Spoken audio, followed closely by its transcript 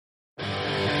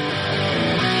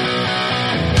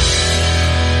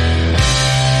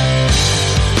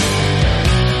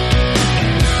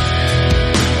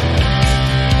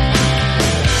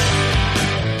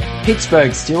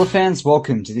Pittsburgh Steelers fans,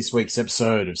 welcome to this week's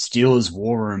episode of Steelers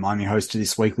War Room. I'm your host of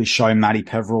this weekly show, Matty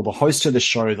Peverill, the host of the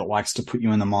show that likes to put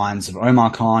you in the minds of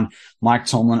Omar Khan, Mike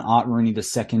Tomlin, Art Rooney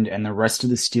II, and the rest of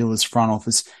the Steelers front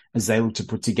office as they look to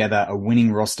put together a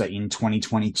winning roster in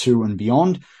 2022 and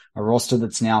beyond. A roster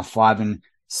that's now 5-7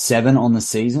 on the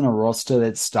season, a roster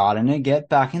that's starting to get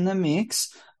back in the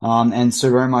mix. And so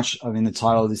very much, the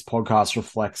title of this podcast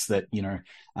reflects that,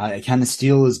 can the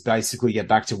Steelers basically get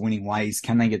back to winning ways?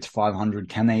 Can they get to 500?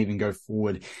 Can they even go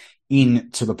forward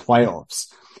into the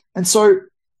playoffs? And so,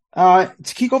 to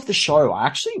kick off the show, I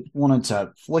actually wanted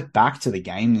to flick back to the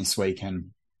game this week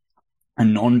and a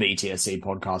non-BTSC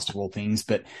podcast of all things,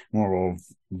 but more of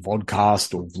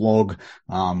vodcast or vlog,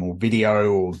 or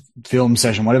video or film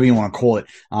session, whatever you want to call it.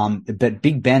 But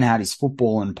Big Ben had his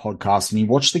football and podcast and he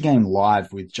watched the game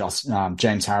live with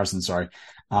James Harrison,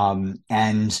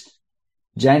 and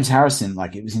James Harrison,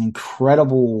 it was an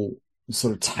incredible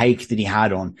sort of take that he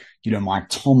had on, Mike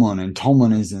Tomlin and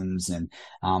Tomlinisms and,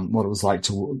 what it was like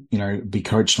to, be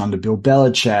coached under Bill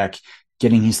Belichick,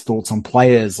 getting his thoughts on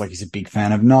players. He's a big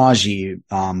fan of Najee.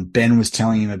 Ben was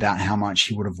telling him about how much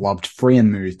he would have loved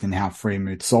Freiermuth and how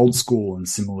Freiermuth's old school and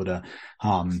similar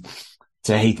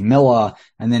to Heath Miller.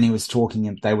 And then they were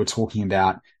talking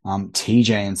about, TJ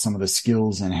and some of the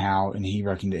skills and he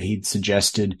reckoned that he'd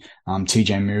suggested,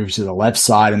 TJ move to the left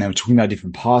side, and they were talking about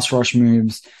different pass rush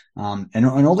moves, and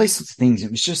all these sorts of things.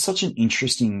 It was just such an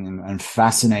interesting and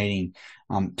fascinating,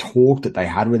 talk that they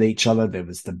had with each other. There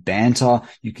was the banter.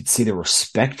 You could see the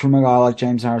respect from a guy like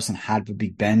James Harrison had for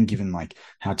Big Ben, given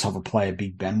how tough a player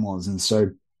Big Ben was. And so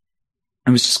it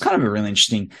was just kind of a really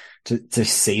interesting to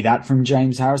see that from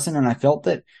James Harrison. And I felt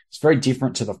that it's very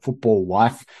different to the Football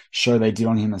Life show they did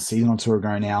on him a season or two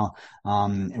ago now,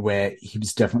 where he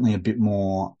was definitely a bit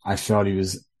more, I felt he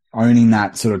was owning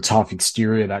that sort of tough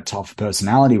exterior, that tough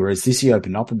personality, whereas this he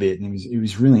opened up a bit and it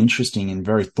was really interesting and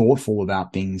very thoughtful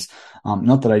about things.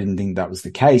 Not that I didn't think that was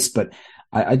the case, but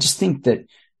I just think that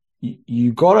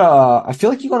I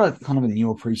feel like you got a kind of a new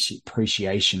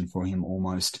appreciation for him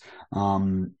almost.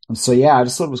 So yeah, I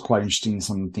just thought it was quite interesting,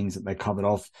 some of the things that they covered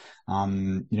off,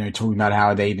 talking about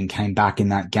how they even came back in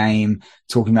that game,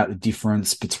 talking about the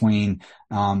difference between,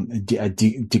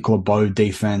 Dick LeBeau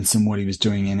defense and what he was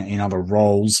doing in other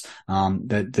roles,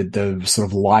 the sort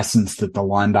of license that the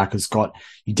linebackers got.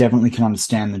 You definitely can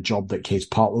understand the job that Keith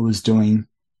Butler was doing.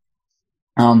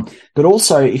 But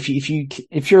also if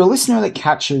you're a listener that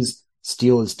catches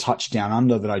Steelers Touchdown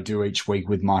Under that I do each week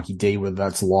with Marky D, whether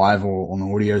that's live or on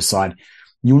the audio side,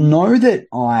 you'll know that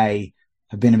I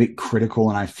have been a bit critical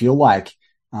and I feel like,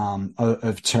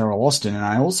 of Terrell Austin. And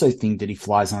I also think that he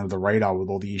flies under the radar with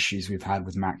all the issues we've had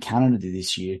with Matt Canada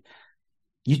this year.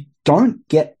 You don't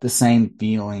get the same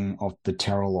feeling of the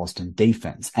Terrell Austin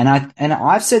defense. And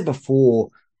I've said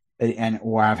before,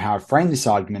 or I've framed this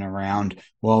argument around,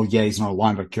 well, yeah, he's not a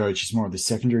linebacker coach, he's more of the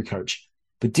secondary coach.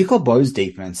 But Dick LeBeau's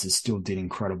defenses still did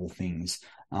incredible things.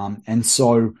 And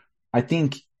so I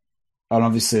think, and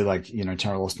obviously,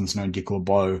 Terrell Austin's no Dick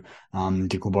LeBeau.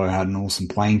 Dick LeBeau had an awesome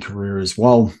playing career as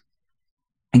well.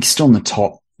 He's still in the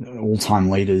top all-time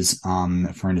leaders, for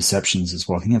interceptions as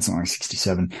well. I think that's something like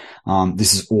 67.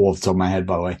 This is all off the top of my head,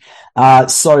 by the way.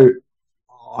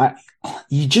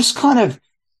 You just kind of,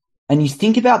 and you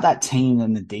think about that team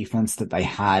and the defense that they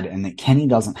had, and that Kenny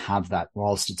doesn't have that.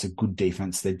 Whilst it's a good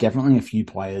defense, there are definitely a few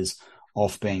players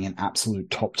off being an absolute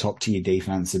top tier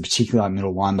defense, and particularly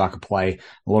middle linebacker play.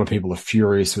 A lot of people are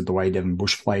furious with the way Devin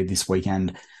Bush played this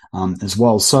weekend, as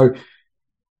well. So,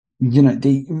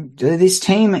 this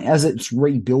team, as it's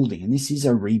rebuilding, and this is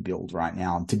a rebuild right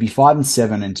now, to be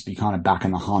 5-7 and to be kind of back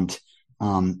in the hunt,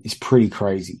 is pretty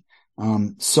crazy.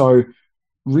 So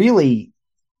really,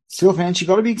 Steel fans, you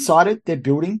got to be excited. They're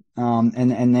building,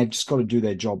 and they've just got to do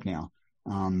their job now.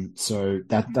 So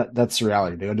that's the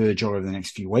reality. They got to do their job over the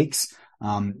next few weeks.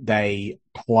 They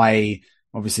play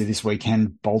obviously this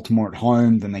weekend Baltimore at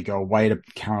home, then they go away to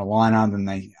Carolina, then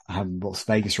they have Las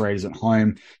Vegas Raiders at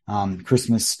home.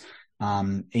 Christmas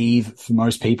Eve for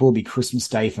most people will be Christmas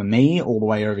Day for me, all the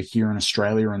way over here in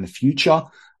Australia in the future.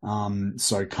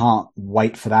 So can't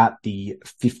wait for that. The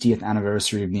 50th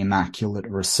anniversary of the Immaculate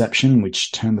Reception,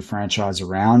 which turned the franchise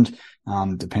around,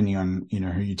 depending on,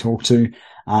 who you talk to.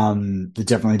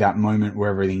 Definitely that moment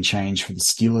where everything changed for the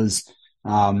Steelers.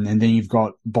 And then you've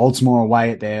got Baltimore away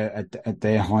at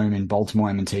their home in Baltimore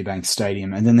M&T Bank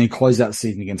Stadium. And then they close out the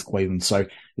season against Cleveland. So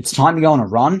it's time to go on a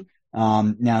run.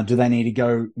 Now, do they need to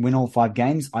go win all 5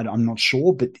 games? I'm not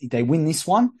sure, but if they win this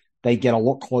one, they get a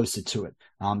lot closer to it.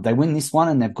 They win this one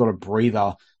and they've got a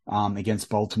breather, against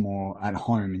Baltimore at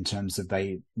home in terms of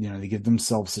they give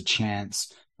themselves a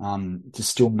chance, to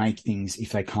still make things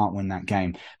if they can't win that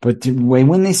game. But to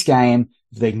win this game,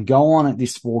 if they can go on at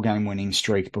this 4-game winning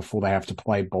streak before they have to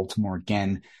play Baltimore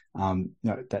again,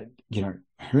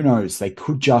 who knows? They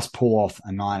could just pull off a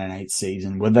 9-8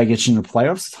 season. Whether they get into the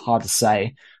playoffs, it's hard to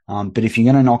say. But if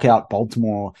you're going to knock out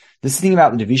Baltimore, this is the thing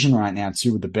about the division right now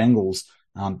too with the Bengals,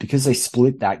 because they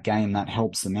split that game, that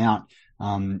helps them out.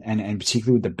 And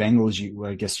particularly with the Bengals,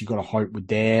 I guess you've got to hope with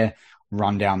their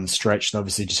run down the stretch. They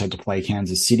obviously just had to play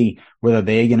Kansas City. Whether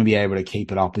they're going to be able to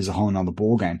keep it up is a whole nother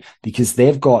ballgame, because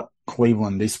they've got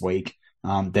Cleveland this week.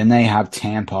 Then they have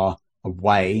Tampa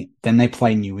away. Then they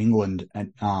play New England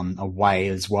away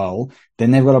as well.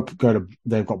 Then they've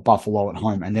got Buffalo at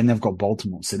home, and then they've got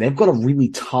Baltimore. So they've got a really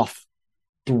tough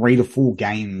 3 to 4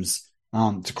 games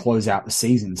to close out the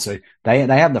season. So they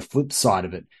have the flip side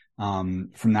of it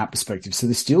from that perspective. So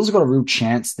the Steelers have got a real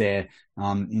chance there.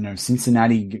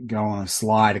 Cincinnati go on a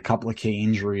slide, a couple of key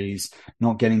injuries,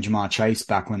 not getting Jamar Chase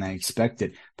back when they expect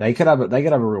it. They could have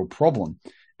a real problem.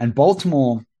 And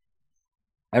Baltimore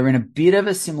are in a bit of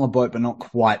a similar boat, but not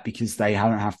quite, because they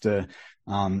don't have to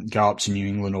go up to New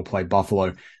England or play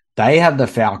Buffalo. They have the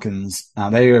Falcons.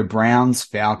 They go Browns,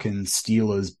 Falcons,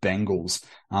 Steelers, Bengals.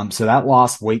 So that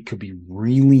last week could be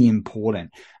really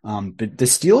important. But the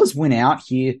Steelers win out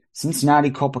here.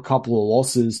 Cincinnati cop a couple of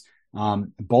losses.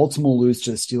 Baltimore lose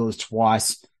to the Steelers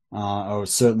twice, or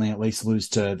certainly at least lose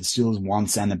to the Steelers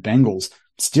once, and the Bengals.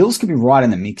 Steelers could be right in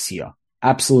the mix here.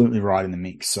 Absolutely right in the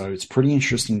mix. So it's pretty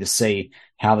interesting to see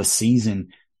how the season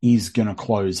is going to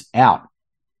close out.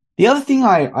 The other thing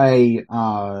I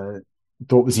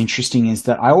thought was interesting is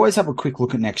that I always have a quick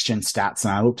look at next gen stats,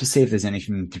 and I look to see if there's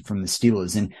anything from the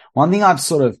Steelers. And one thing I've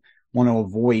sort of want to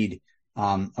avoid,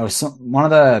 one of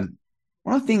the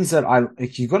things that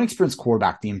if you've got an experienced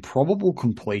quarterback, the improbable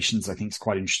completions, I think is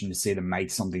quite interesting to see them make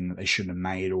something that they shouldn't have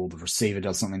made, or the receiver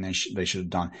does something they should have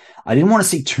done. I didn't want to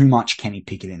see too much Kenny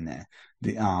Pickett in there.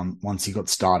 Once he got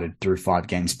started through 5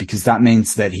 games, because that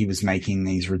means that he was making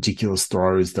these ridiculous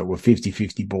throws that were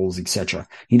 50-50 balls, etc.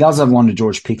 He does have one to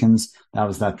George Pickens. That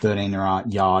was that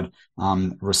 13-yard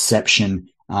reception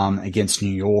against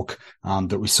New York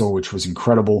that we saw, which was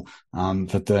incredible for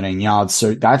 13 yards.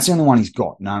 So that's the only one he's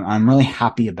got. And I'm really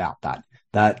happy about that.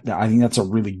 That I think that's a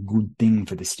really good thing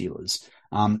for the Steelers.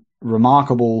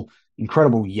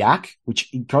 Incredible yak,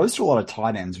 which goes to a lot of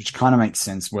tight ends, which kind of makes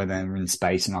sense where they're in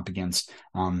space and up against,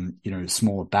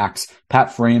 smaller backs. Pat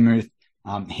Freiermuth,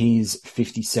 his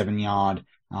 57-yard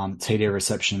TD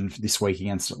reception for this week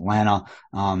against Atlanta.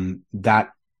 That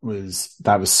was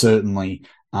certainly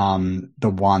the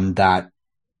one that.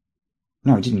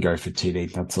 No, he didn't go for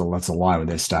TD. That's a lie with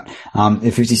their stat.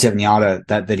 The 57-yarder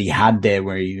that he had there,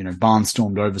 where he,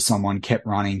 barnstormed over someone, kept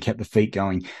running, kept the feet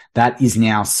going. That is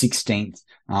now 16th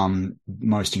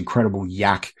most incredible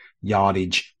yak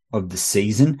yardage of the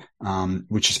season,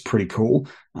 which is pretty cool.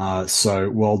 So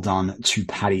well done to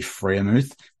Patty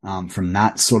Freiermuth from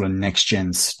that sort of next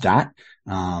gen stat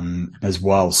as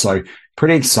well. So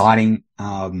pretty exciting.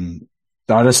 I'm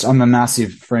a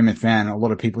massive Freiermuth fan. A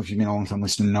lot of people, if you've been a long time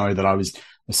listener, know that I was,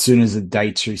 as soon as the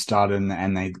day 2 started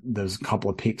and there's a couple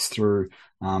of picks through,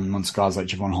 once guys like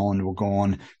Javon Holland were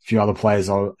gone, a few other players,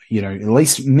 at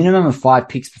least minimum of 5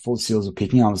 picks before the Steelers were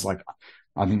picking, I was like,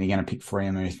 I think they're going to pick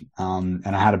Freiermuth. And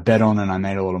I had a bet on, and I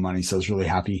made a lot of money. So I was really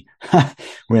happy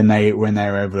when they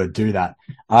were able to do that.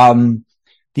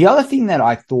 The other thing that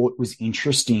I thought was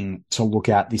interesting to look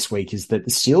at this week is that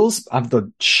the Steelers have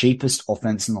the cheapest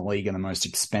offense in the league and the most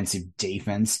expensive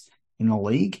defense in the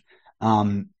league.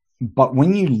 But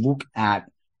when you look at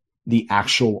the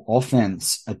actual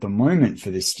offense at the moment for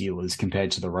the Steelers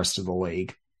compared to the rest of the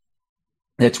league,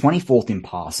 they're 24th in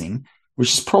passing,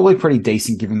 which is probably pretty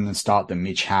decent given the start that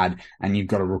Mitch had, and you've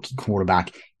got a rookie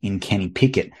quarterback in Kenny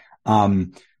Pickett.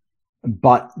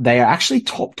 But they are actually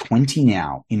top 20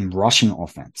 now in rushing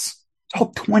offense.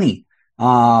 Top 20. They're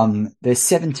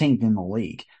 17th in the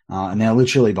league. And they're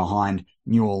literally behind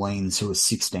New Orleans, who are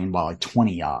 16 by like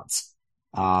 20 yards.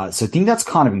 So I think that's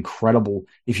kind of incredible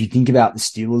if you think about the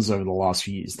Steelers over the last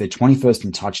few years. They're 21st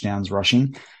in touchdowns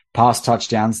rushing. Pass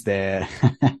touchdowns, they're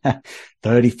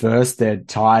 31st. They're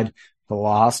tied for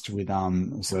last with,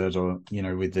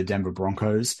 with the Denver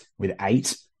Broncos with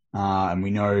 8. And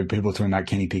we know people are talking about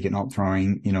Kenny Pickett not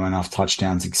throwing, enough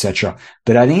touchdowns, etc.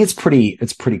 But I think it's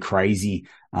pretty crazy,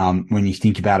 when you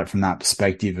think about it from that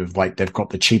perspective of like, they've got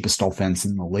the cheapest offense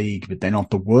in the league, but they're not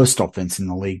the worst offense in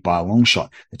the league by a long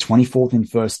shot. They're 24th in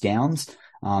first downs,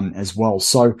 as well.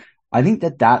 So I think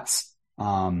that's,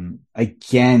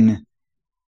 again,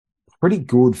 pretty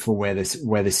good for where the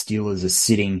Steelers are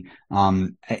sitting,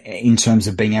 in terms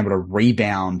of being able to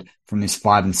rebound from this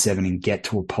 5-7 and get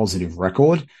to a positive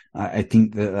record. I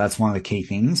think that's one of the key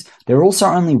things. They're also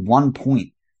only 1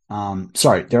 point.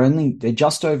 They're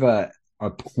just over a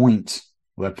point.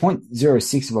 Well, they're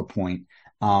 0.06 of a point,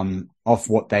 off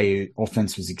what their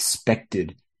offense was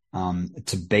expected,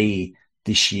 to be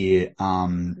this year,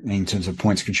 in terms of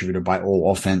points contributed by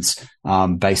all offense,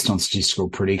 based on statistical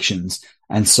predictions.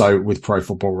 And so with Pro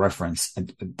Football Reference,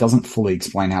 it doesn't fully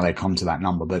explain how they come to that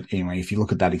number. But anyway, if you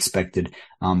look at that expected,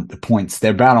 the points,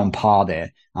 they're about on par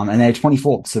there. And they're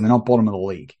 24th, so they're not bottom of the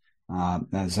league. So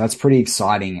that's pretty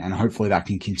exciting, and hopefully that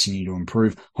can continue to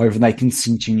improve. Hopefully they can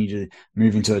continue to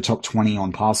move into the top 20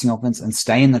 on passing offense and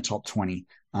stay in the top 20,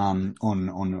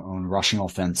 on rushing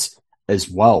offense as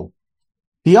well.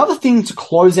 The other thing to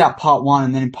close out part one,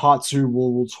 and then in part two,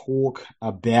 we'll talk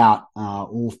about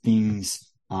all things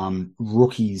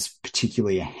rookies,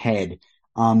 particularly ahead,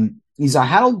 is I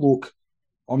had a look.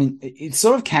 I mean, it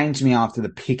sort of came to me after the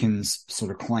Pickens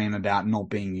sort of claim about not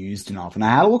being used enough. And I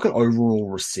had a look at overall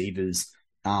receivers,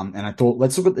 and I thought,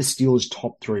 let's look at the Steelers'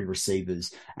 top 3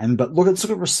 receivers. Let's look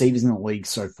at receivers in the league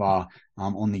so far,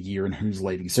 on the year and who's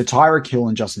leading. So Tyreek Hill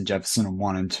and Justin Jefferson are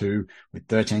 1 and 2 with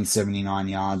 1,379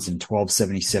 yards and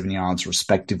 1,277 yards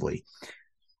respectively.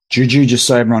 Juju, just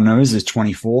so everyone knows, is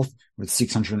 24th with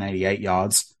 688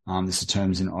 yards. This is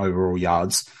terms in overall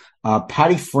yards.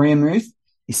 Patty Freiermuth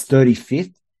is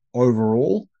 35th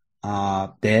overall,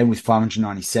 there with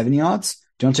 597 yards.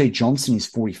 Deontay Johnson is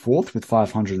 44th with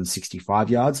 565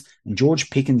 yards. And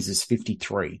George Pickens is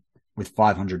 53 with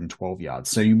 512 yards.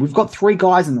 So we've got 3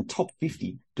 guys in the top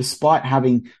 50, despite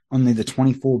having only the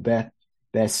 24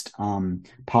 best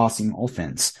passing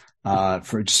offense,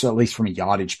 for just at least from a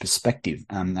yardage perspective.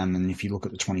 And if you look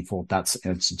at the 24th, that's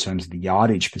in terms of the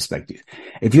yardage perspective.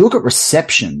 If you look at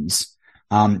receptions,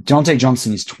 Deontay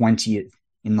Johnson is 20th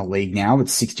in the league now with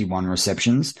 61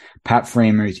 receptions. Pat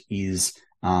Freiermuth is,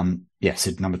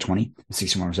 number 20,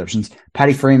 61 receptions.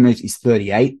 Patty Freiermuth is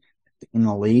 38 in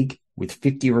the league with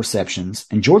 50 receptions.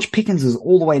 And George Pickens is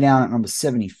all the way down at number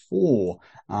 74,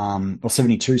 or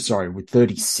 72, with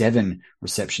 37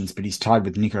 receptions, but he's tied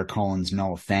with Nico Collins,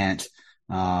 Noah Fant,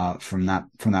 from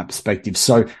that perspective.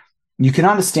 So you can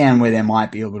understand where there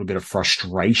might be a little bit of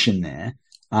frustration there.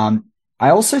 I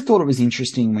also thought it was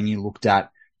interesting when you looked at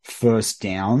first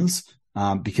downs,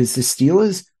 because the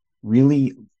Steelers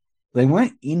really, they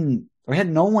had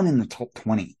no one in the top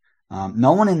 20.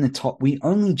 No one in the top. We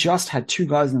only just had 2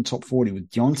 guys in the top 40 with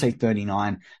Deontay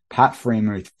 39, Pat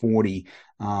Freiermuth 40,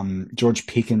 George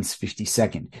Pickens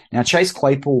 52nd. Now Chase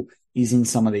Claypool is in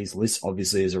some of these lists,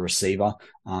 obviously as a receiver,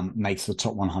 makes the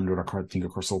top 100, I think,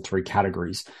 across all 3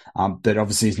 categories. But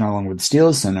obviously he's no longer with the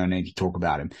Steelers, so no need to talk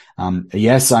about him.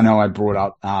 Yes, I know I brought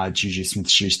up Juju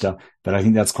Smith-Schuster, but I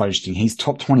think that's quite interesting. He's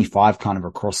top 25 kind of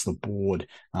across the board.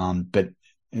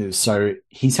 So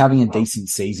he's having a decent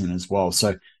season as well.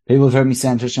 So people have heard me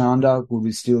say touchdown under. Will the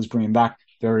Steelers bring him back?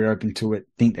 Very open to it.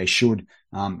 Think they should.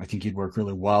 I think he'd work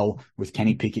really well with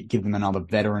Kenny Pickett, give them another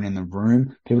veteran in the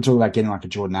room. People talk about getting like a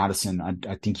Jordan Addison.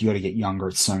 I think you got to get younger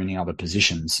at so many other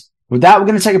positions. With that, we're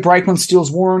going to take a break on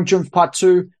Steelers War Room. Jump for part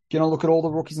 2. Going to look at all the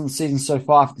rookies in the season so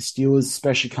far for the Steelers,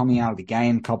 especially coming out of the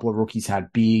game. A couple of rookies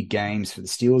had big games for the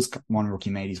Steelers. One rookie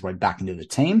made his way back into the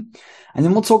team. And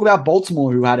then we'll talk about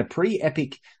Baltimore, who had a pretty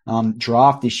epic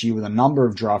draft this year with a number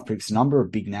of draft picks, a number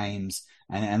of big names,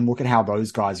 and look at how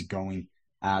those guys are going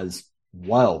as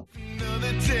well.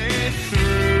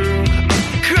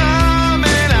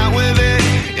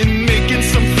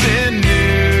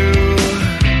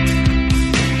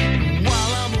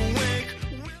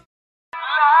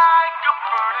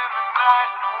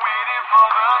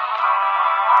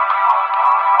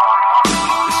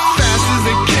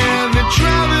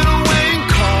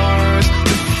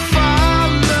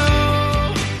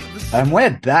 And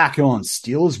we're back on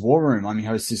Steelers War Room. I'm your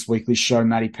host this weekly show,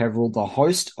 Matty Peverill, the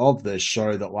host of the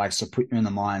show that likes to put you in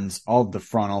the minds of the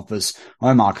front office.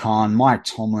 Omar Khan, Mike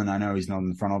Tomlin. I know he's not in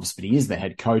the front office, but he is the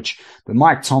head coach. But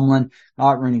Mike Tomlin,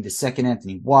 Art Rooney II,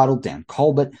 Anthony Waddle, Dan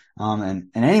Colbert, and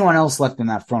anyone else left in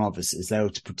that front office is able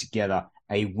to put together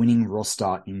a winning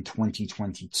roster in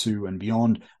 2022 and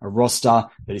beyond. A roster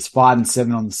that is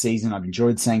 5-7 on the season. I've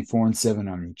enjoyed saying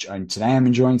 4-7. Today I'm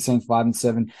enjoying saying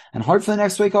 5-7, and hopefully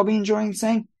next week I'll be enjoying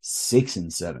saying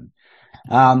 6-7.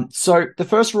 So the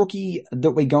first rookie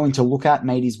that we're going to look at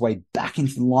made his way back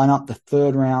into the lineup, the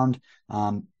 3rd round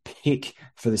pick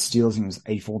for the Steelers, and was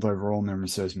 84th overall, memory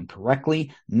serves me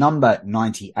correctly. Number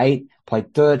 98,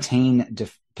 played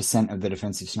 13% of the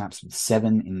defensive snaps with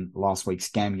 7 in last week's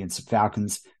game against the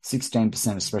Falcons,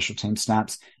 16% of special team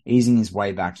snaps, easing his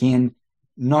way back in.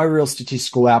 No real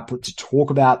statistical output to talk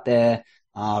about there.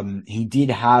 He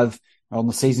did have, on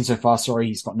the season so far,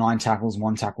 he's got 9 tackles,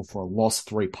 1 tackle for a loss,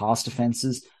 3 pass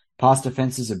defenses. Pass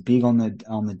defenses are big on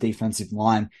the defensive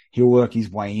line. He'll work his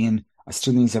way in. I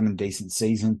still think he's having a decent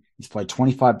season. He's played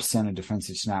 25% of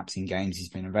defensive snaps in games he's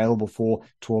been available for,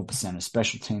 12% of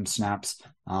special team snaps.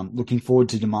 Looking forward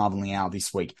to DeMarvin Leal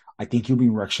this week. I think he'll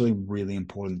be actually really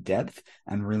important depth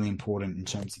and really important in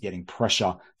terms of getting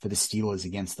pressure for the Steelers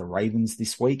against the Ravens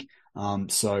this week.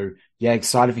 So yeah,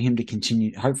 excited for him to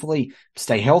continue, hopefully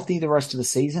stay healthy the rest of the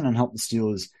season and help the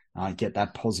Steelers get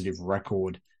that positive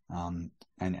record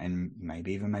and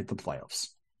maybe even make the playoffs.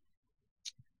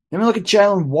 Then we look at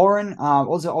Jaylen Warren.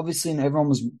 Obviously, everyone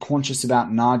was conscious about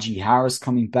Najee Harris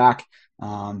coming back.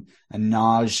 And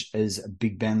Naj, as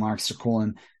Big Ben likes to call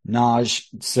him, Naj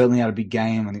certainly had a big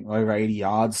game, I think over 80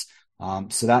 yards.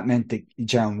 So that meant that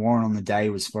Jaylen Warren on the day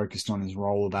was focused on his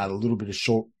role about a little bit of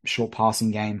short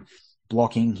passing game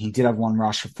blocking. He did have 1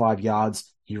 rush for 5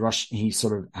 yards. He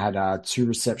sort of had 2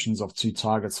 receptions off 2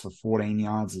 targets for 14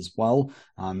 yards as well.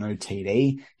 No TD.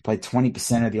 He played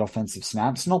 20% of the offensive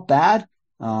snaps. Not bad.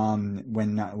 When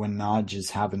Naj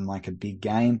is having like a big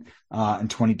game, and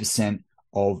 20%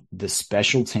 of the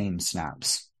special team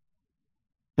snaps.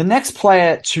 The next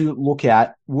player to look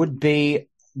at would be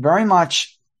very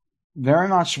much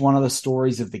one of the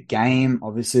stories of the game.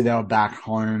 Obviously, they were back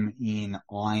home in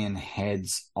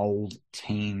Ironhead's old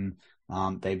team.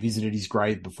 They visited his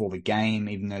grave before the game,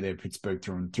 even though they're Pittsburgh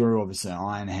through and through. Obviously,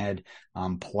 Ironhead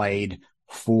played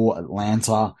for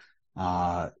Atlanta.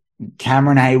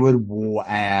 Cameron Hayward wore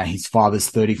his father's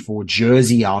 34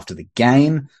 jersey after the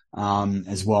game,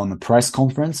 as well in the press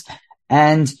conference.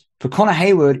 And for Connor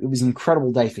Hayward, it was an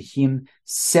incredible day for him.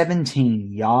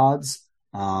 17 yards,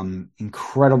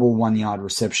 incredible 1 yard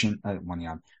reception,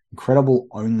 incredible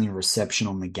only reception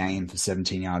on the game for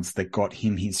 17 yards that got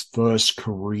him his first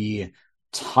career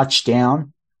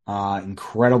touchdown.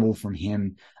 Incredible from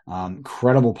him.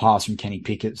 Incredible pass from Kenny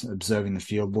Pickett, observing the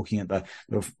field, looking at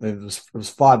it was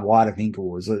 5 wide, I think,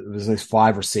 or it was those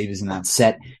 5 receivers in that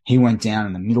set. He went down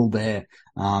in the middle there,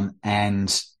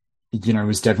 and it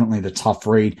was definitely the tough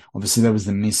read. Obviously, there was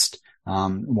the missed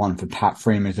one for Pat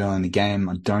Freeman early in the game.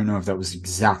 I don't know if that was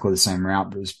exactly the same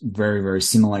route, but it was very, very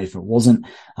similar if it wasn't.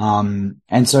 And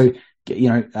so,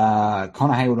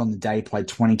 Connor Hayward on the day played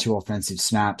 22 offensive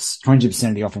snaps, 22%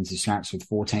 of the offensive snaps with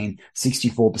 14,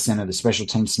 64% of the special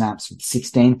team snaps with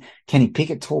 16. Kenny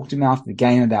Pickett talked to him after the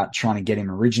game about trying to get him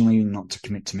originally not to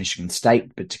commit to Michigan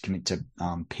State, but to commit to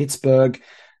Pittsburgh.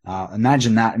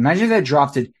 Imagine that. Imagine if they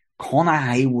drafted Connor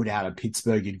Hayward out of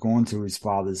Pittsburgh. He'd gone to his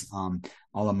father's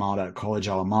college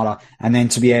alma mater, and then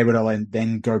to be able to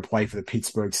then go play for the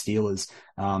Pittsburgh Steelers.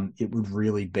 It would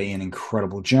really be an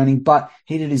incredible journey, but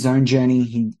he did his own journey.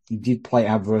 He did play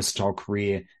a versatile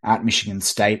career at Michigan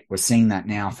State. We're seeing that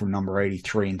now from number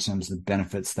 83 in terms of the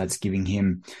benefits that's giving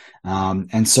him.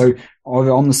 And so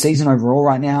on the season overall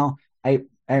right now, 8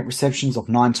 receptions off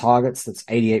 9 targets. That's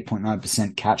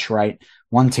 88.9% catch rate,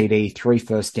 1 TD, 3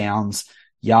 first downs,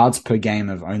 yards per game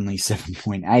of only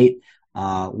 7.8.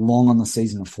 Long on the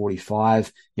season of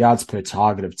 45, yards per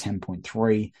target of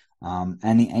 10.3.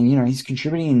 And he's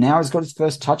contributing, and now he's got his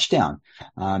first touchdown.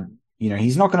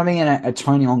 He's not going to be a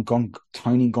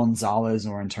Tony Gonzalez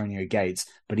or Antonio Gates,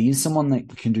 but he is someone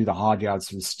that can do the hard yards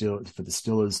for the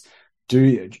Steelers,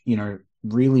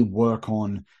 really work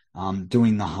on,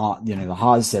 doing the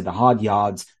hard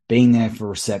yards, being there for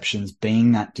receptions,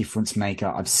 being that difference maker.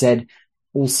 I've said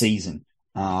all season,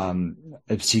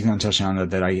 particularly on touchdown,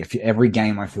 that every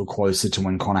game I feel closer to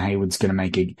when Connor Hayward's going to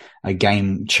make a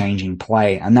game-changing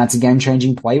play. And that's a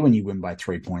game-changing play when you win by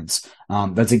 3 points.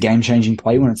 That's a game-changing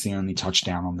play when it's the only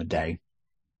touchdown on the day.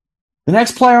 The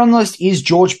next player on the list is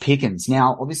George Pickens.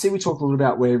 Now, obviously, we talked a little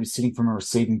about where he's sitting from a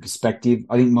receiving perspective.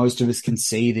 I think most of us can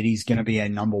see that he's going to be a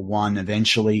number 1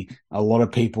 eventually. A lot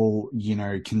of people,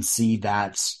 can see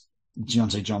that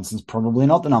Deontay Johnson's probably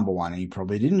not the number 1, and he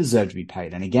probably didn't deserve to be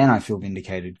paid. And again, I feel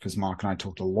vindicated because Mark and I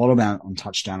talked a lot about on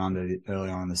Touchdown Under early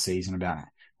on in the season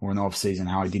or in the off season,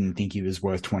 how I didn't think he was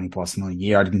worth 20+ million a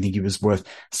year. I didn't think he was worth,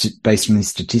 based on his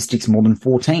statistics, more than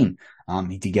 14.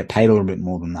 He did get paid a little bit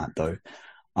more than that though.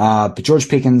 But George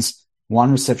Pickens, 1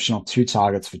 reception off 2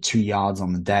 targets for 2 yards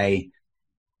on the day,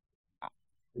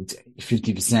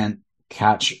 50%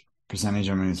 catch percentage.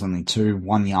 I mean, it's only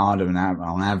 1 yard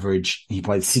on average. He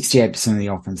played 68% of the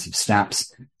offensive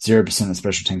snaps, 0% of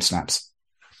special team snaps.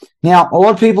 Now, a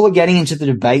lot of people are getting into the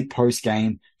debate post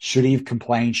game. Should he have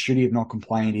complained? Should he have not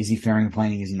complained? Is he fair in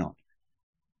complaining? Is he not?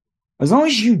 as long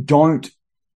as you don't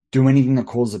do anything that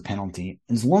causes a penalty,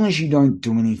 as long as you don't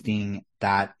do anything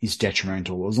that is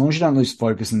detrimental, as long as you don't lose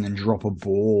focus and then drop a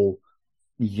ball,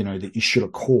 that you should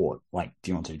have caught, like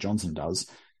Deontay Johnson does,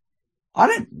 I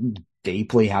don't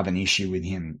deeply have an issue with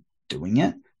him doing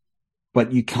it.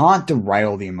 But you can't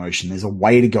derail the emotion. There's a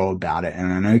way to go about it.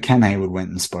 And I know Cam Hayward went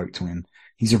and spoke to him.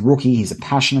 He's a rookie. He's a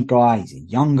passionate guy. He's a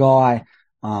young guy.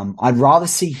 I'd rather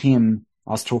see him,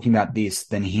 I was talking about this,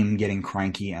 than him getting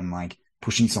cranky and like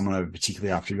pushing someone over,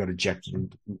 particularly after he got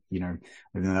ejected, and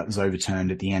that was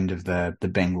overturned at the end of the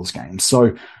Bengals game.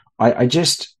 So I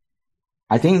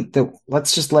think that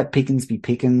let's just let Pickens be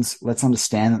Pickens. Let's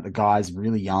understand that the guy's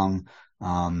really young.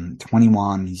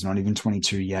 21, he's not even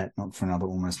 22 yet, not for another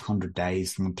almost 100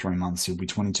 days, 3 months. He'll be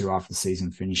 22 after the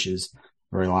season finishes,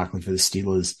 very likely for the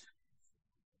Steelers.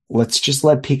 Let's just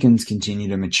let Pickens continue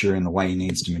to mature in the way he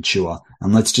needs to mature.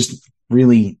 And let's just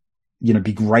really,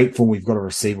 be grateful we've got a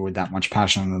receiver with that much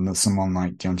passion than someone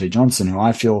like Deontay Johnson, who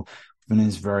I feel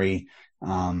is very,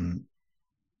 I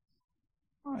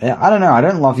don't know. I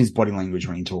don't love his body language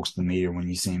when he talks to the media, when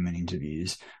you see him in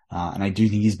interviews. And I do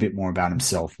think he's a bit more about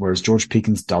himself, whereas George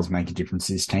Pickens does make a difference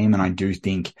to his team. And I do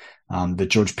think that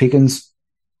George Pickens,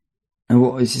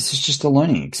 it's just a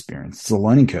learning experience. It's a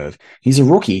learning curve. He's a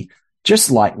rookie, which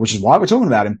is why we're talking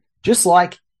about him, just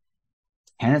like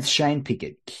Kenneth Shane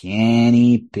Pickett,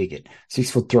 Kenny Pickett,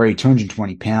 6'3",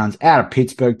 220 pounds, out of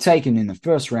Pittsburgh, taken in the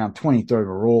first round, 23rd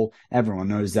overall. Everyone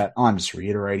knows that. I'm just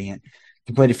reiterating it.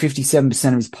 Completed 57%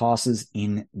 of his passes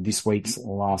in this week's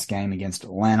last game against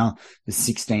Atlanta. The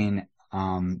 16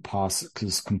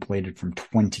 passes completed from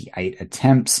 28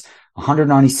 attempts,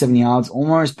 197 yards,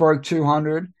 almost broke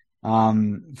 200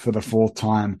 for the fourth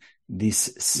time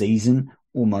this season,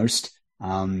 almost.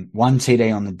 One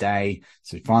TD on the day,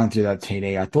 so he finally threw that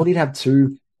TD. I thought he'd have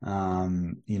two,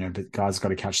 but guys got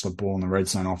to catch the ball, and the red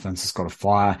zone offense has got to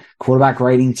fire. Quarterback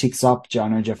rating ticks up. I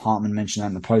know Jeff Hartman mentioned that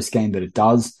in the post game, but it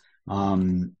does.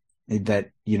 With the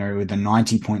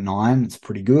 90.9, it's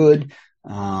pretty good.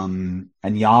 And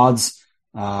yards,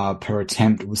 per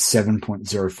attempt was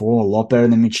 7.04, a lot better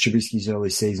than Mitch Trubisky's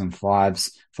early season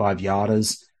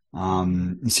 5-yarders.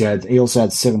 He also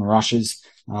had 7 rushes,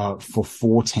 for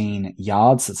 14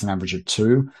 yards. That's an average of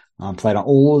 2. Played on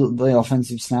all of the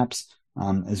offensive snaps,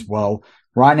 as well.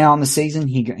 Right now on the season,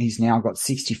 he's now got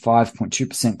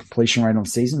 65.2% completion rate on the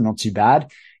season. Not too bad.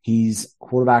 His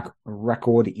quarterback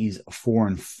record is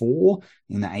 4-4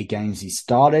 in the 8 games he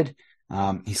started.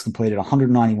 He's completed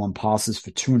 191 passes for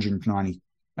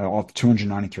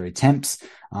 293 attempts,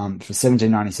 for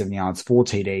 1,797 yards, 4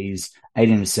 TDs, 8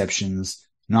 interceptions,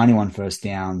 91 first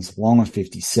downs, long of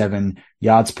 57,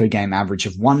 yards per game average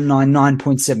of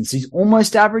 199.7. So he's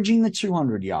almost averaging the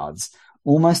 200 yards,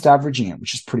 almost averaging it,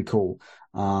 which is pretty cool.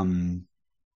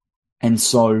 And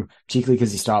so, particularly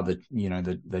because he started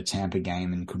the Tampa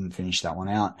game and couldn't finish that one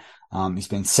out. He's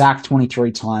been sacked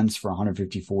 23 times for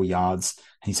 154 yards.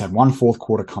 He's had 1 fourth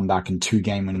quarter comeback and 2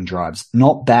 game-winning drives.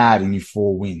 Not bad in your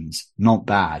 4 wins. Not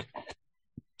bad.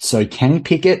 So Kenny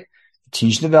Pickett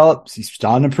continues to develop. He's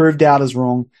starting to prove doubters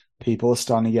wrong. People are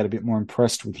starting to get a bit more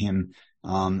impressed with him,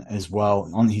 as well.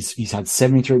 He's had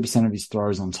 73% of his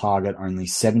throws on target. Only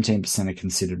 17% are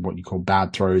considered what you call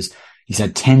bad throws. He's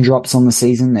had 10 drops on the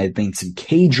season. There have been some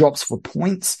key drops for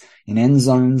points in end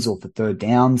zones or for third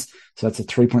downs. So that's a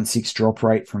 3.6 drop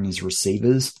rate from his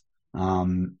receivers.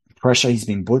 Pressure, he's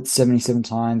been blitzed 77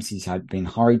 times. He's been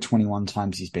hurried 21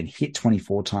 times. He's been hit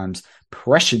 24 times,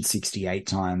 pressured 68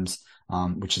 times,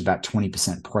 which is about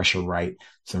 20% pressure rate.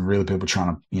 So really people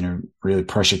trying to, really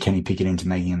pressure Kenny Pickett into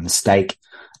making a mistake,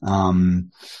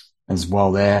 as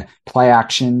well there. Play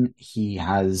action, he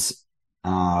has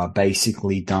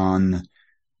basically done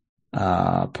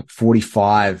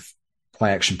 45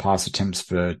 play action pass attempts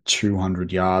for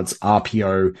 200 yards,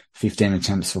 RPO 15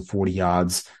 attempts for 40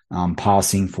 yards,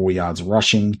 passing 4 yards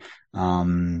rushing.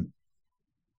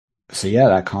 So yeah,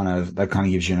 that kind of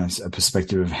gives you a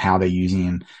perspective of how they're using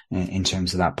him in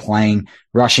terms of that playing.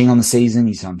 Rushing on the season,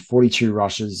 he's done 42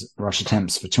 rush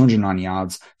attempts for 209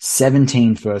 yards,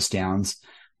 17 first downs,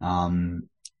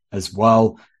 as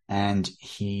well. And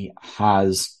he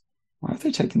has, why have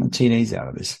they taken the TDs out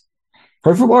of this?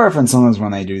 Pro Football Reference sometimes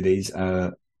when they do these,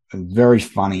 very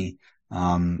funny,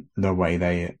 the way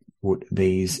they put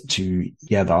these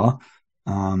together.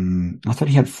 I thought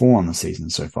he had 4 on the season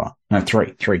so far. No,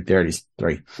 3. There it is.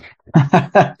 3. With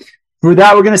that,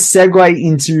 we're going to segue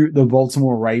into the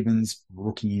Baltimore Ravens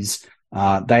rookies.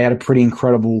 They had a pretty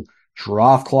incredible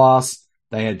draft class.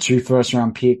 They had 2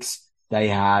 first-round picks. They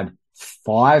had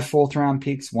 5 fourth-round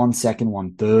picks, 1 second,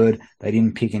 1 third. They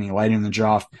didn't pick any later in the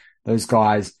draft. Those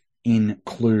guys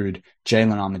include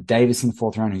Jalen Armour-Davis in the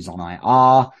 4th round, who's on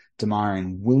IR,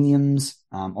 Damarian Williams,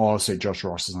 also Josh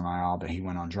Ross is on IR, but he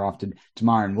went undrafted.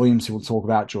 Damarian Williams, who we'll talk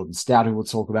about, Jordan Stout, who we'll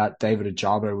talk about, David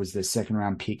Ajabo was their 2nd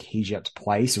round pick. He's yet to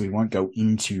play, so we won't go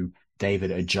into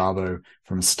David Ajabo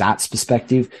from a stats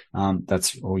perspective.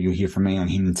 That's all you'll hear from me on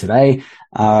him today.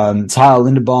 Tyler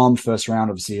Linderbaum, 1st round,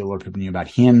 obviously a lot of people knew about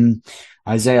him.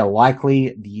 Isaiah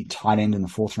Likely, the tight end in the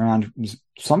 4th round.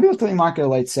 Some people thought he might go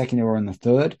late 2nd or in the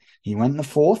 3rd. He went in the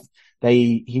 4th.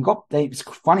 It's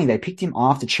funny, they picked him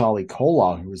after Charlie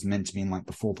Kolar, who was meant to be in like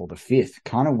the 4th or the 5th.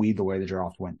 Kind of weird the way the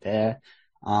draft went there.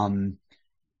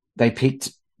 They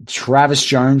picked Travis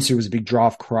Jones, who was a big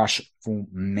draft crush for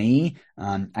me,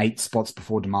 8 spots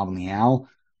before DeMarvin Leal.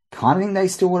 Kind of think they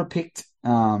still would have picked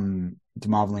DeMarvin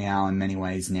Leal in many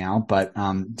ways now, but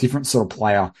different sort of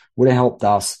player would have helped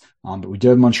us. But we do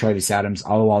have Montravius Adams.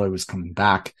 Alualu was coming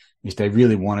back. If they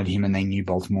really wanted him and they knew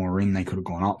Baltimore were in, they could have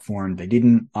gone up for him. They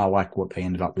didn't. I like what they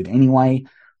ended up with anyway.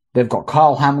 They've got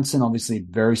Kyle Hamilton, obviously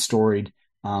very storied,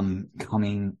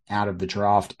 coming out of the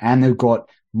draft. And they've got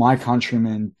my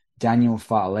countryman, Daniel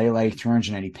Fa'alele,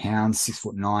 380 pounds,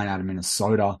 6'9" out of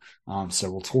Minnesota.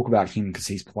 So we'll talk about him because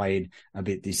he's played a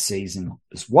bit this season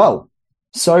as well.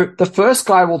 So the first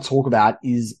guy we'll talk about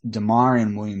is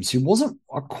Damarian Williams, who wasn't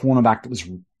a cornerback that was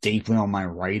deeply on my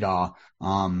radar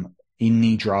in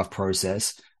the draft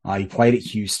process. He played at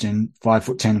Houston,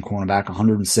 5'10" cornerback,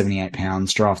 178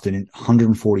 pounds, drafted in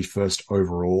 141st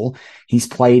overall. He's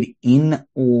played in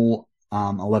all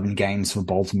 11 games for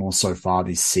Baltimore so far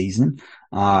this season.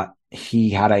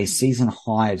 He had a season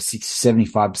high of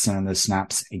 75% of the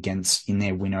snaps in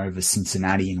their win over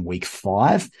Cincinnati in week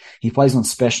 5. He plays on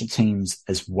special teams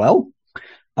as well.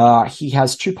 He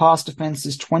has 2 pass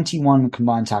defenses, 21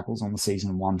 combined tackles on the season,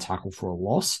 and 1 tackle for a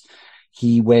loss.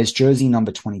 He wears jersey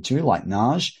number 22 like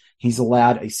Naj. He's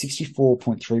allowed a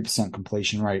 64.3%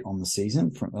 completion rate on the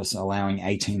season, allowing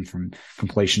 18 from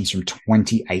completions from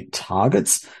 28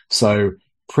 targets. So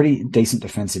pretty decent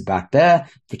defensive back there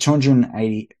for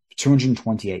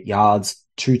 228 yards,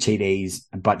 2 TDs,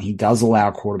 but he does allow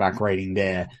a quarterback rating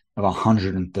there of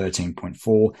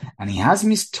 113.4, and he has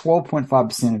missed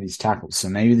 12.5% of his tackles. So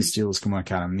maybe the Steelers can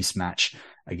work out a mismatch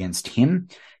against him.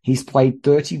 He's played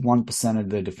 31% of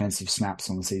the defensive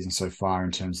snaps on the season so far in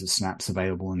terms of snaps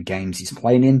available in games he's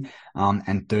played in,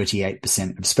 and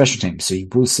 38% of special teams. So you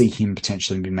will see him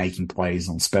potentially be making plays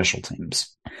on special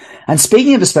teams. And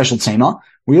speaking of a special teamer,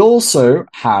 we also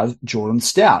have Jordan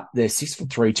Stout, their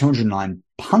 6'3", 209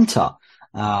 punter,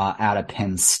 out of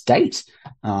Penn State,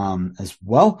 as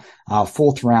well.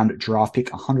 4th round draft pick,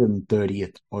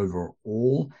 130th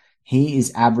overall. He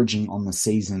is averaging on the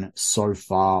season so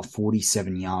far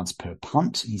 47 yards per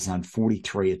punt. He's had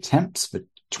 43 attempts for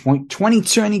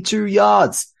 22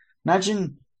 yards.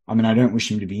 Imagine, I mean, I don't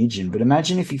wish him to be injured, but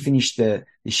imagine if he finished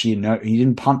this year, no, he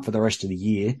didn't punt for the rest of the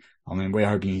year. I mean, we're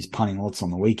hoping he's punting lots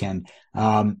on the weekend.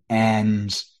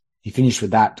 And he finished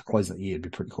with that to close the year. It'd be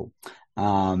pretty cool.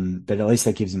 But at least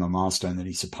that gives him a milestone that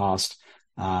he surpassed.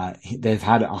 They've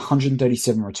had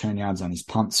 137 return yards on his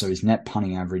punt, so his net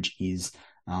punting average is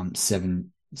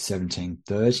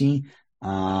 1730,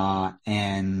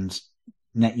 and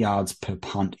net yards per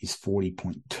punt is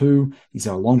 40.2. He's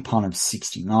had a long punt of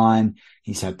 69.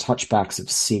 He's had touchbacks of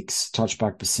 6.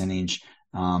 Touchback percentage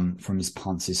from his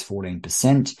punts is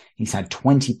 14%. He's had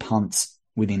 20 punts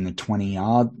within the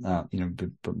 20-yard,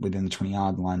 within the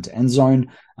 20-yard line to end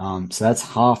zone. So that's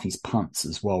half his punts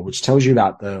as well, which tells you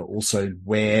about also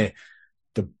where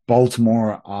the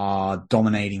Baltimore are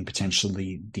dominating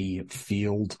potentially the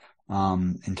field,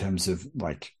 in terms of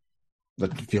like the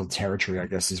field territory, I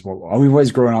guess is what we've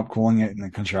always grown up calling it in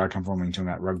the country I come from when you're talking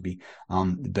about rugby.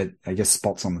 But I guess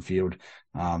spots on the field,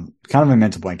 kind of a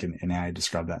mental blank in how I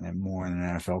describe that more in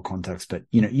an NFL context, but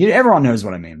everyone knows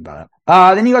what I mean by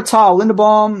that. Then you got Tyler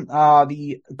Linderbaum,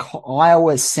 the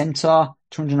Iowa center,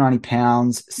 290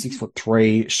 pounds,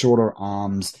 6'3", shorter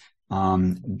arms,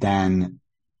 than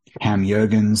Cam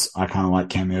Jurgens. I kind of like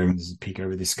Cam Jurgens as a pick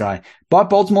over this guy, but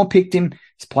Baltimore picked him.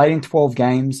 He's played in 12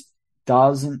 games.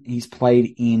 He's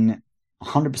played in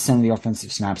 100% of the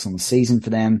offensive snaps on the season for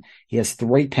them. He has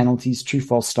 3 penalties, 2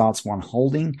 false starts, 1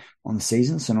 holding on the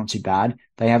season, so not too bad.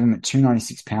 They have him at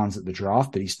 296 pounds at the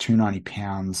draft, but he's 290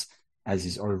 pounds as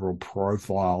his overall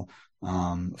profile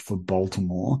for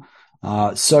Baltimore.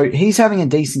 So he's having a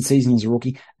decent season as a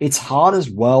rookie. It's hard as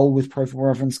well with Pro Football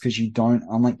Reference because you don't,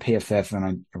 unlike PFF, and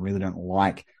I really don't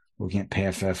like looking at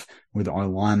PFF with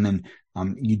O-linemen,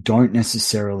 you don't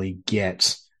necessarily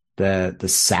get the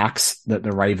sacks that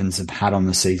the Ravens have had on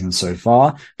the season so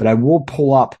far. But I will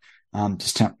pull up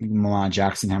Just tell Lamar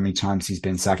Jackson how many times he's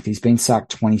been sacked. He's been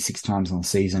sacked 26 times on the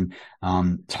season.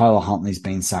 Tyler Huntley's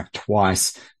been sacked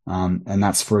twice. And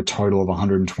that's for a total of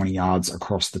 120 yards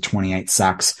across the 28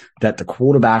 sacks that the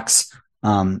quarterbacks,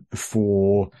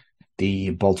 for the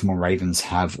Baltimore Ravens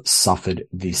have suffered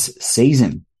this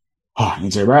season. Oh, I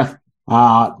need to take a breath.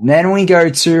 Then we go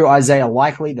to Isaiah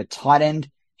Likely, the tight end.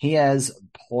 He has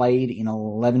played in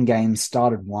 11 games,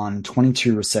 started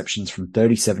 22 receptions from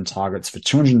 37 targets for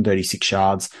 236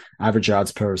 yards, average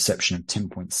yards per reception of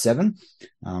 10.7.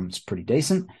 It's pretty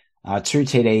decent. 2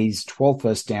 TDs, 12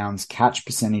 first downs, catch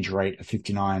percentage rate of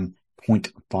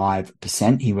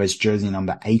 59.5%. He wears jersey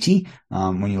number 80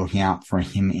 when you're looking out for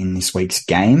him in this week's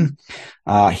game.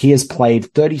 He has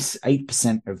played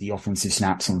 38% of the offensive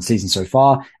snaps on the season so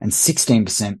far and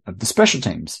 16% of the special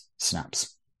teams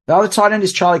snaps. The other tight end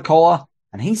is Charlie Kolar,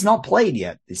 and he's not played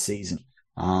yet this season.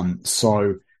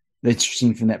 So it's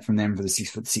interesting from them for the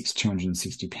 6'6",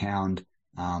 260 pound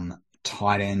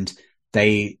tight end.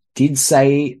 They did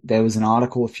say there was an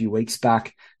article a few weeks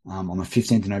back on the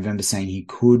 15th of November saying he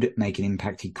could make an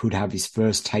impact. He could have his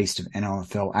first taste of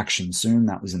NFL action soon.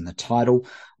 That was in the title.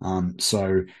 And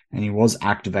he was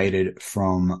activated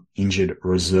from injured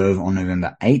reserve on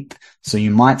November 8th. So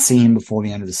you might see him before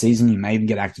the end of the season. You may even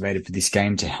get activated for this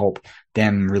game to help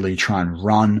them really try and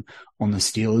run on the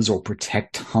Steelers or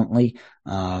protect Huntley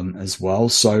as well.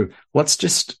 So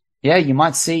you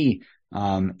might see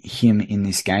him in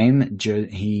this game.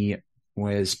 He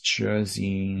wears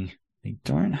jersey. They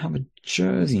don't have a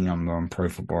jersey number on Pro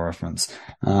Football Reference.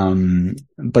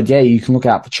 But yeah, you can look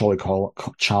out for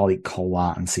Charlie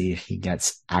Kolar and see if he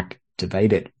gets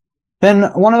activated. Then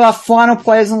one of our final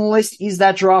players on the list is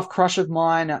that draft crush of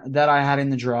mine that I had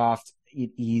in the draft.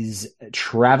 It is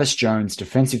Travis Jones,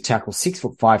 defensive tackle,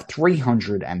 6'5",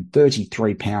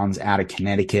 333 pounds out of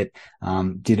Connecticut.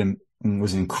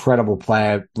 Was an incredible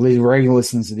player. Regular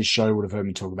listeners to this show would have heard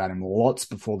me talk about him lots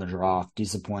before the draft.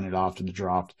 Disappointed after the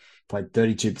draft. Played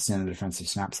 32% of the defensive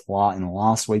snaps in the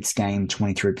last week's game,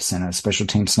 23% of special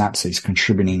team snaps. So he's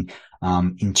contributing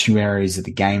in 2 areas of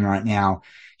the game right now.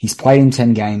 He's played in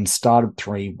 10 games, started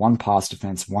 3, 1 pass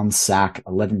defense, 1 sack,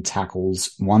 11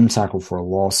 tackles, 1 tackle for a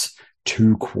loss,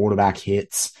 2 quarterback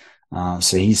hits.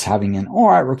 So he's having an all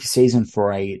right rookie season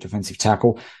for a defensive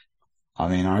tackle. I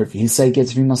mean, I hope his side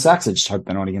gets a few more sacks. I just hope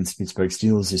they're not against the Pittsburgh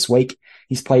Steelers this week.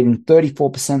 He's played in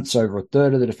 34%, so over a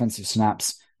third of the defensive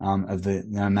snaps of the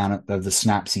amount of the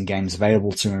snaps in games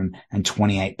available to him, and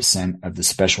 28% of the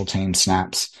special team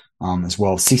snaps as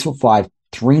well. 6'5",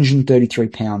 333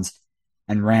 pounds,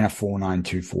 and ran a 4.9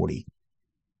 240.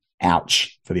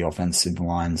 Ouch for the offensive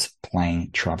lines playing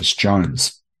Travis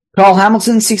Jones. Kyle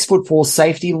Hamilton, 6'4",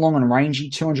 safety, long and rangy,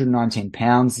 219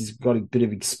 pounds. He's got a bit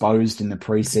of exposed in the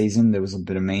preseason. There was a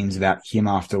bit of memes about him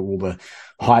after all the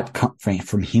hype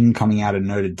from him coming out of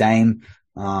Notre Dame.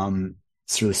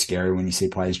 It's really scary when you see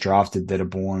players drafted that are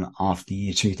born after the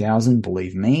year 2000,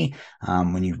 believe me,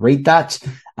 when you read that.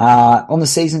 On the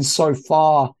season so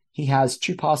far, he has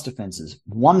 2 pass defenses,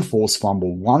 1 forced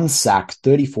fumble, 1 sack,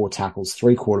 34 tackles,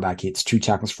 3 quarterback hits, 2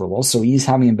 tackles for a loss. So he is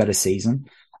having a better season.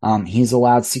 He's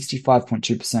allowed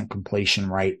 65.2% completion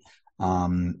rate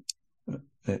for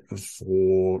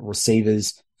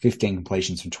receivers, 15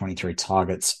 completions from 23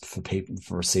 targets for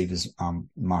receivers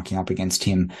marking up against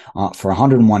him for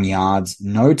 101 yards,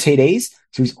 no TDs.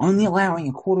 So he's only allowing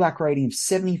a quarterback rating of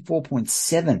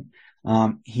 74.7.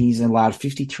 He's allowed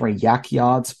 53 yak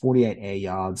yards, 48 air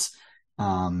yards.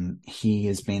 He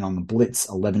has been on the blitz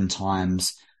 11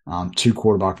 times. 2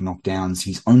 quarterback knockdowns.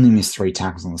 He's only missed 3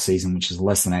 tackles on the season, which is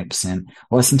less than 8%.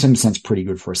 Less than 10% is pretty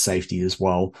good for a safety as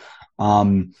well.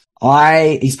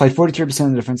 He's played 43%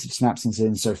 of the defensive snaps in the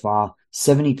season so far,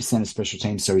 70% of special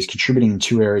teams, so he's contributing in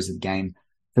 2 areas of the game.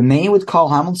 For me, with Kyle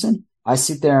Hamilton, I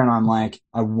sit there and I'm like,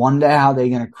 I wonder how they're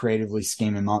going to creatively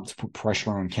scheme him up to put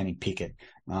pressure on Kenny Pickett.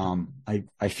 I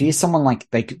fear someone like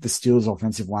the Steelers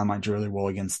offensive line might do really well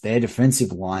against their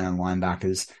defensive line and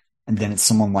linebackers. And then it's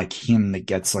someone like him that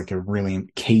gets like a really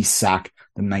key sack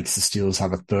that makes the Steelers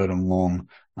have a 3rd and long,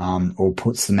 or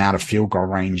puts them out of field goal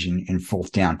range in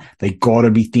 4th down. They got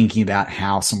to be thinking about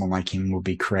how someone like him will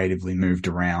be creatively moved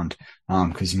around,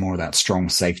 because he's more of that strong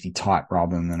safety type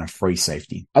rather than a free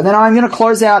safety. And then I'm going to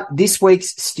close out this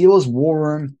week's Steelers War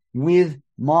Room with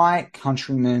my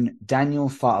countryman, Daniel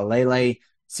Fa'alele,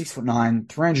 6'9",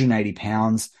 380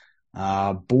 pounds,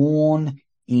 born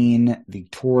in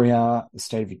Victoria, the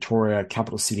state of Victoria,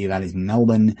 capital city of that is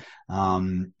Melbourne.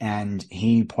 And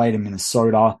he played in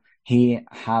Minnesota. He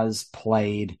has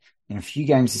played in a few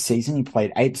games this season. He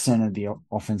played 8% of the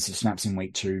offensive snaps in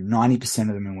week 2, 90%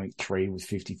 of them in week 3 with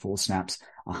 54 snaps.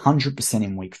 100%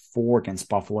 in week 4 against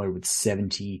Buffalo with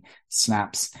 70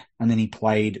 snaps. And then he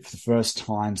played for the first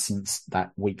time since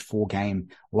that week 4 game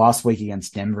last week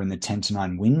against Denver in the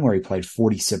 10-9 win, where he played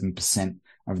 47%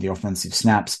 of the offensive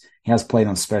snaps. He has played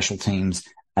on special teams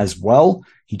as well.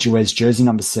 He wears jersey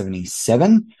number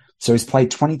 77. So he's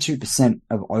played 22%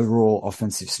 of overall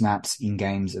offensive snaps in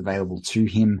games available to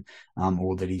him,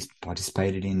 or that he's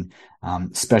participated in.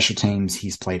 Special teams,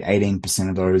 he's played 18%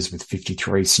 of those with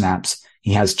 53 snaps.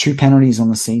 He has 2 penalties on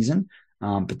the season,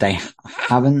 but they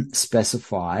haven't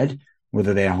specified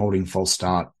whether they're holding false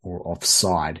start or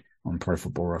offside on Pro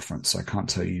Football Reference. So I can't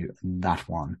tell you that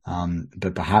one.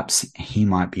 But perhaps he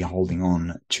might be holding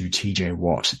on to TJ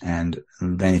Watt. And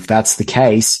then if that's the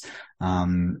case,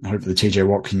 hopefully TJ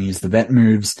Watt can use the vet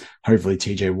moves. Hopefully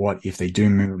TJ Watt, if they do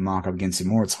move a mark up against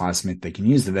him or it's Highsmith, they can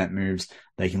use the vet moves.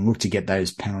 They can look to get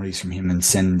those penalties from him and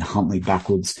send Huntley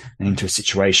backwards and into a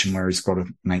situation where he's got to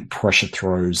make pressure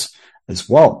throws as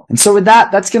well. And so with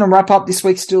that, that's going to wrap up this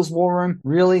week's Steelers War Room.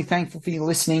 Really thankful for you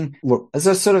listening. Look, as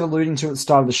I was sort of alluding to at the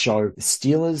start of the show, the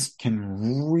Steelers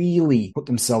can really put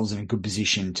themselves in a good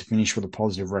position to finish with a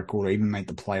positive record or even make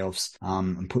the playoffs,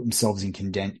 and put themselves in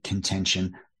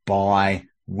contention by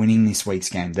winning this week's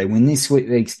game. They win this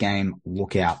week's game,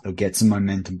 look out. They'll get some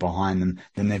momentum behind them.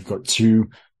 Then they've got 2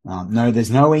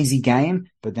 there's no easy game,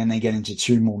 but then they get into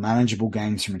 2 more manageable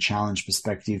games from a challenge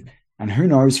perspective. And who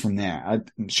knows from there?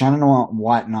 Shannon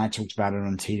White and I talked about it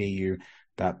on TDU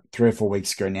about 3 or 4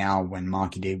 weeks ago now when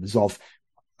Marky D was off.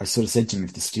 I sort of said to him,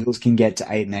 if the Steelers can get to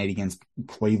 8-8 against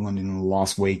Cleveland in the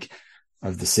last week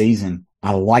of the season,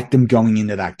 I like them going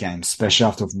into that game, especially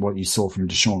after what you saw from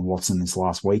Deshaun Watson this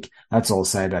last week. That's all I'll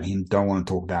say about him. Don't want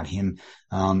to talk about him.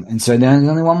 And so there's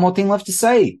only one more thing left to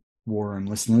say, War Room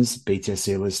listeners,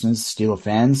 BTSC listeners, Steeler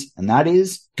fans, and that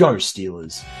is, go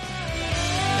Steelers.